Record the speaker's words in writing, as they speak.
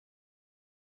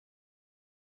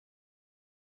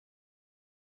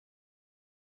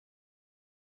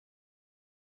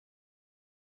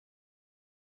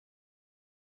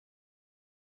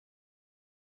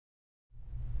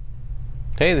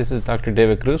Hey, this is Dr.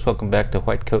 David Cruz. Welcome back to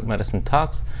Whitecoat Medicine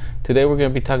Talks. Today we're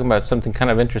going to be talking about something kind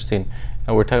of interesting,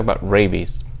 and we're talking about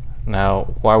rabies.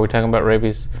 Now, why are we talking about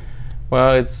rabies?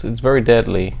 Well, it's very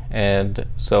deadly, and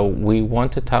so we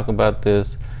want to talk about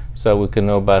this so we can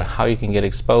know about how you can get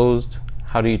exposed,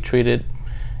 how do you treat it,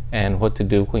 and what to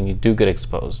do when you do get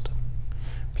exposed.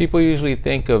 People usually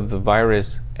think of the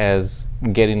virus as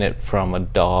getting it from a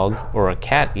dog or a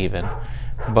cat even,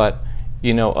 but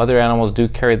you know, other animals do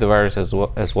carry the virus as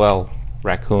well.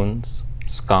 Raccoons,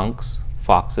 skunks,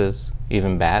 foxes,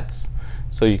 even bats.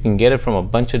 So you can get it from a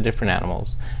bunch of different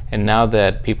animals. And now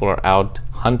that people are out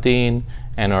hunting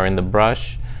and are in the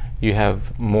brush, you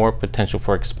have more potential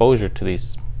for exposure to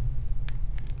these.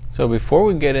 So before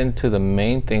we get into the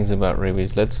main things about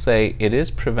rabies, let's say it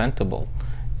is preventable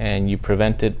and you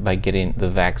prevent it by getting the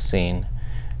vaccine.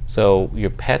 So your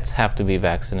pets have to be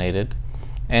vaccinated,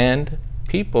 and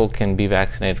people can be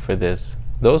vaccinated for this.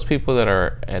 Those people that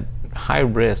are at high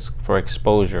risk for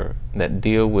exposure, that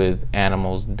deal with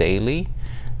animals daily,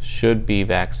 should be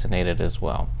vaccinated as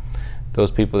well.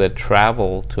 Those people that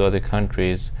travel to other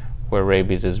countries where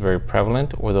rabies is very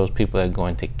prevalent, or those people that go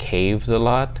into caves a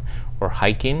lot or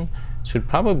hiking, should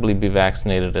probably be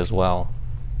vaccinated as well.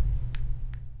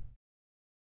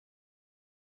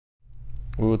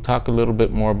 We will talk a little bit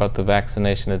more about the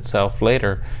vaccination itself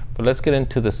later, but let's get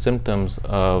into the symptoms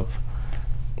of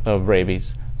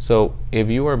rabies. So if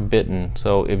you are bitten,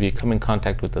 so if you come in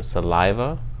contact with the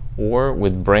saliva or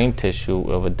with brain tissue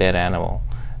of a dead animal,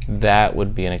 that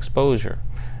would be an exposure,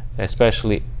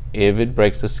 especially if it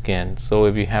breaks the skin. So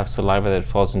if you have saliva that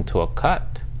falls into a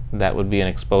cut, that would be an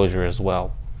exposure as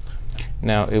well.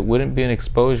 Now, it wouldn't be an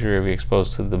exposure if you're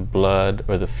exposed to the blood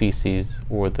or the feces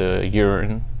or the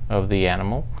urine of the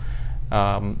animal.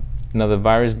 Now, the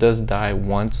virus does die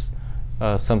once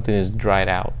something is dried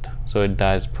out, so it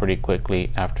dies pretty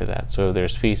quickly after that. So if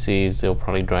there's feces, it'll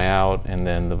probably dry out and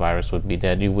then the virus would be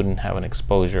dead. You wouldn't have an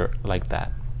exposure like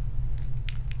that.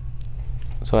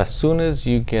 So as soon as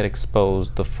you get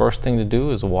exposed, the first thing to do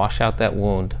is wash out that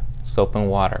wound, soap and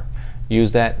water.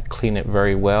 Use that, clean it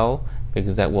very well,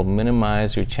 because that will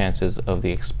minimize your chances of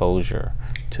the exposure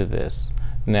to this.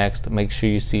 Next, make sure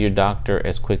you see your doctor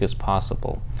as quick as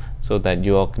possible so that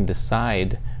you all can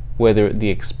decide whether the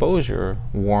exposure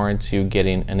warrants you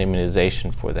getting an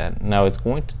immunization for that. Now, it's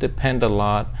going to depend a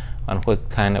lot on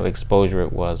what kind of exposure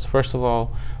it was. First of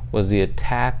all, was the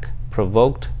attack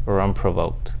provoked or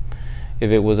unprovoked?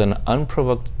 If it was an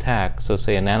unprovoked attack, so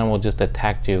say an animal just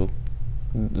attacked you,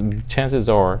 chances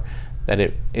are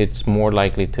that it's more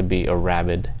likely to be a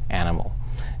rabid animal.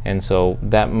 And so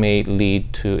that may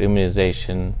lead to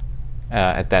immunization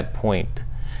at that point.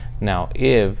 Now,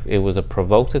 if it was a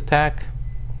provoked attack,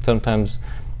 sometimes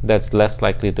that's less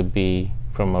likely to be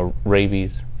from a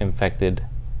rabies infected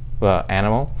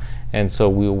animal, and so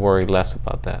we'll worry less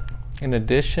about that. In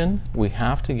addition, we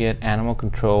have to get animal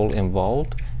control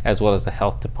involved as well as the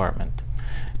health department.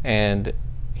 And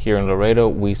here in Laredo,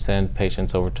 we send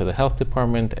patients over to the health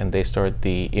department and they start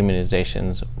the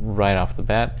immunizations right off the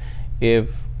bat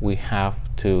if we have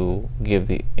to give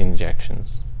the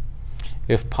injections.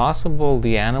 If possible,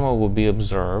 the animal will be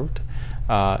observed.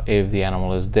 If the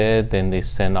animal is dead, then they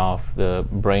send off the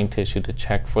brain tissue to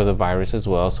check for the virus as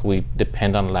well. So we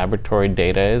depend on laboratory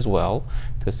data as well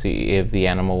to see if the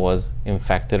animal was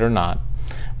infected or not.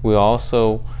 We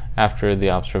also, after the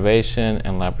observation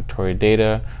and laboratory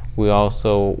data, we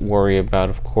also worry about,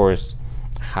 of course,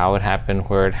 how it happened,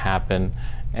 where it happened,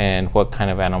 and what kind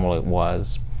of animal it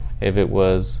was. If it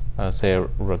was, say, a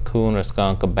raccoon, a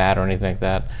skunk, a bat, or anything like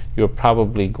that, you're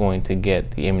probably going to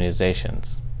get the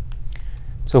immunizations.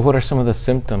 So what are some of the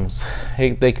symptoms?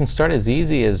 They can start as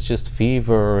easy as just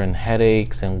fever and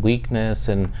headaches and weakness,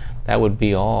 and that would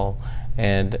be all.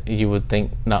 And you would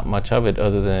think not much of it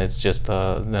other than it's just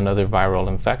another viral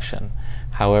infection.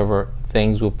 However,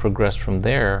 things will progress from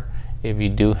there if you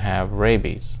do have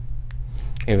rabies.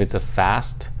 If it's a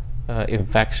fast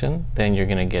infection, then you're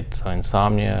going to get some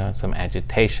insomnia, some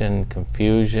agitation,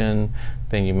 confusion.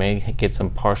 Then you may get some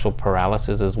partial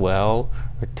paralysis as well,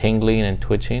 or tingling and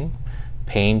twitching.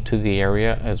 Pain to the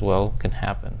area as well can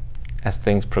happen. As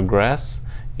things progress,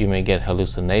 you may get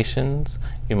hallucinations.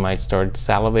 You might start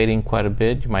salivating quite a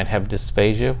bit. You might have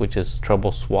dysphagia, which is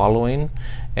trouble swallowing,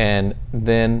 and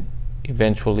then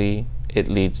eventually it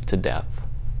leads to death.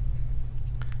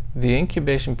 The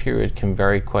incubation period can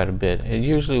vary quite a bit. It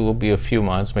usually will be a few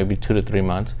months, maybe 2 to 3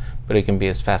 months, but it can be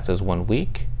as fast as 1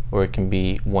 week, or it can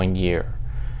be 1 year.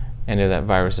 And if that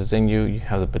virus is in you, you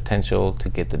have the potential to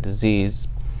get the disease.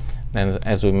 And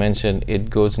as we mentioned, it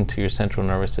goes into your central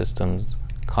nervous systems,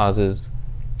 causes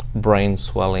brain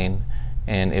swelling,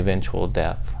 and eventual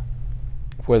death.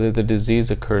 Whether the disease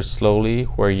occurs slowly,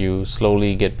 where you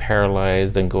slowly get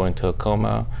paralyzed and go into a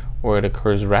coma, or it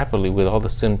occurs rapidly with all the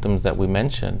symptoms that we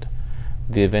mentioned,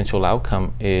 the eventual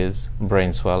outcome is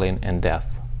brain swelling and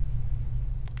death.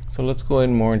 So let's go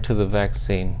in more into the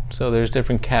vaccine. So there's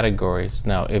different categories.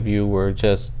 Now, if you were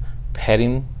just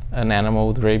petting an animal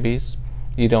with rabies,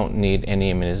 you don't need any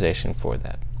immunization for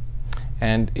that.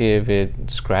 And if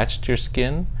it scratched your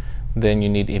skin, then you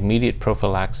need immediate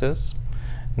prophylaxis.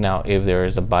 Now, if there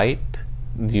is a bite,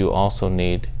 you also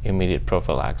need immediate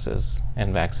prophylaxis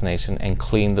and vaccination, and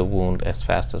clean the wound as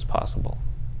fast as possible.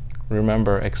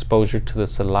 Remember, exposure to the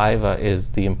saliva is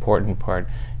the important part.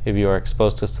 If you are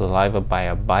exposed to saliva by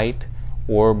a bite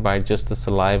or by just the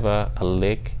saliva, a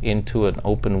lick into an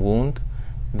open wound,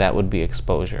 that would be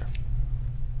exposure.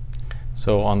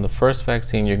 So on the first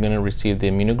vaccine, you're going to receive the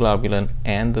immunoglobulin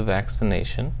and the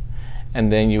vaccination,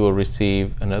 and then you will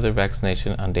receive another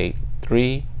vaccination on day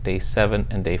 3, day 7,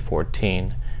 and day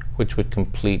 14, which would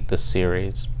complete the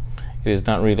series. It is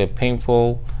not really a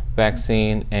painful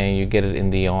vaccine, and you get it in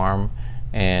the arm,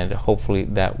 and hopefully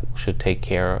that should take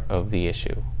care of the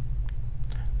issue.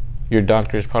 Your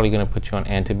doctor is probably going to put you on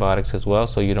antibiotics as well,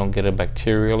 so you don't get a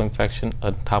bacterial infection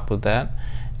on top of that.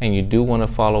 And you do want to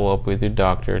follow up with your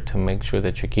doctor to make sure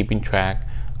that you're keeping track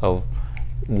of,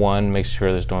 1, make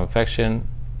sure there's no infection,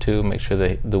 2, make sure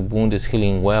that the wound is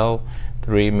healing well,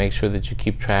 3, make sure that you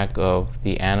keep track of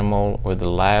the animal or the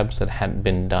labs that had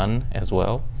been done as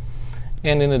well.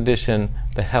 And in addition,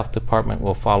 the health department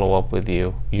will follow up with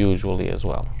you usually as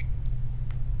well.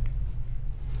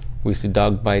 We see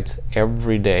dog bites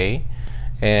every day,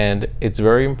 and it's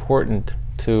very important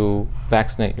to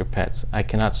vaccinate your pets. I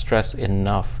cannot stress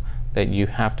enough that you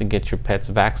have to get your pets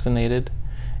vaccinated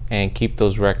and keep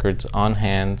those records on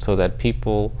hand so that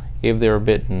people, if they're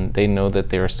bitten, they know that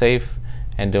they're safe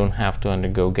and don't have to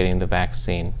undergo getting the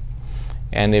vaccine.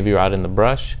 And if you're out in the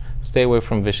brush, stay away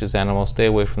from vicious animals, stay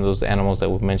away from those animals that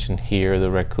we've mentioned here,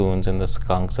 the raccoons and the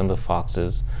skunks and the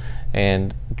foxes,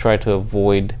 and try to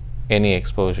avoid any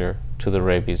exposure to the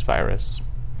rabies virus.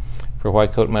 For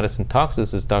Whitecoat Medicine Talks,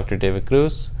 this is Dr. David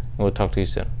Cruz, and we'll talk to you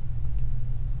soon.